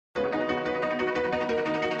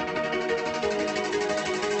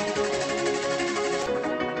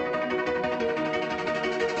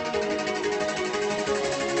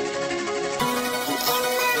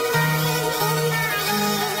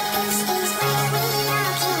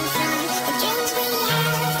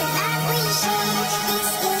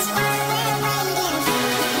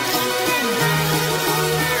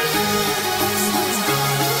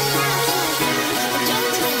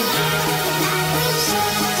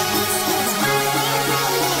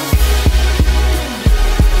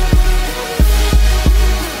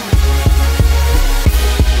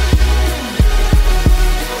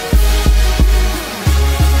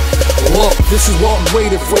This is what we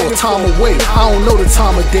waited for, time away. I don't know the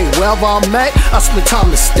time of day. Wherever I'm at, I spend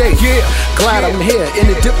time to stay. Yeah, glad I'm here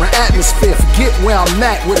in a different atmosphere. Forget where I'm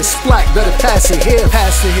at with a splat, better pass it here.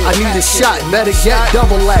 I need a shot, better get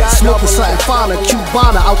double act. Smoking something finer,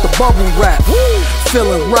 Cubana out the bubble wrap.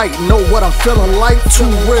 Feeling right, know what I'm feeling like. Too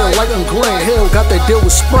real, like I'm Glen Hill, got that deal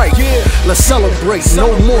with Sprite. Let's celebrate,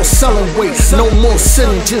 no more selling weight, no more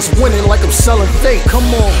sitting, just winning like I'm selling fake. Come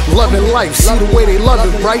on, loving life, see the way they love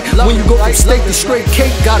it, right? When you go from steak to straight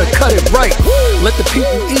cake, gotta cut it right. Let the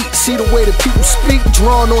people eat, see the way the people speak.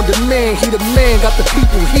 Dron on demand, he the man, got the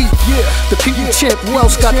people heat. The people champ, who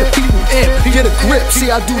else got the people amp? Get a grip, see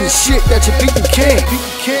I do this shit that your people can't.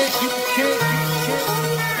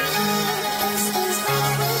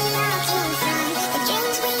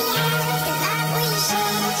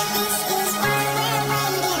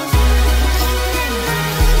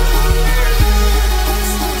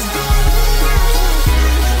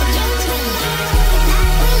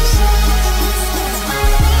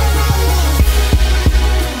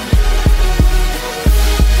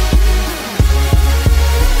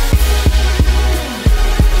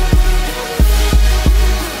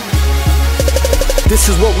 This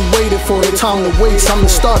is what we waited for, the time to waste. I'm the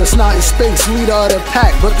star that's not in space, leader of the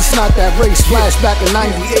pack, but it's not that race. Flashback in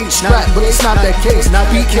 98, strap, but it's not that case.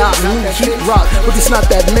 Beat not new heat rock, but it's not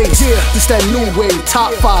that mace. This that new wave,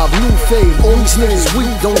 top 5, new fave. All these niggas weak,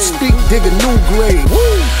 don't speak, dig a new grave.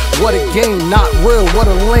 What a game, not real, what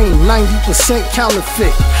a lame. 90%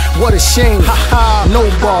 counterfeit, what a shame. No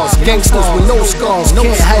bars, gangsters with no scars.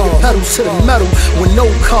 Can't have your pedals to the metal with no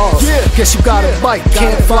cars. Guess you got a bike,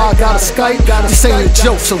 can't fly, got a Skype. This ain't a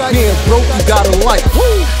joke, so being broke, you gotta like.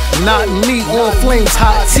 Not me, on flames,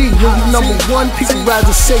 hot tea. When you number one, people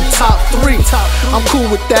rather say top 3. I'm cool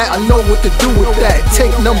with that, I know what to do with that.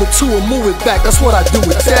 Take number 2 and move it back, that's what I do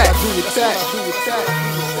with that.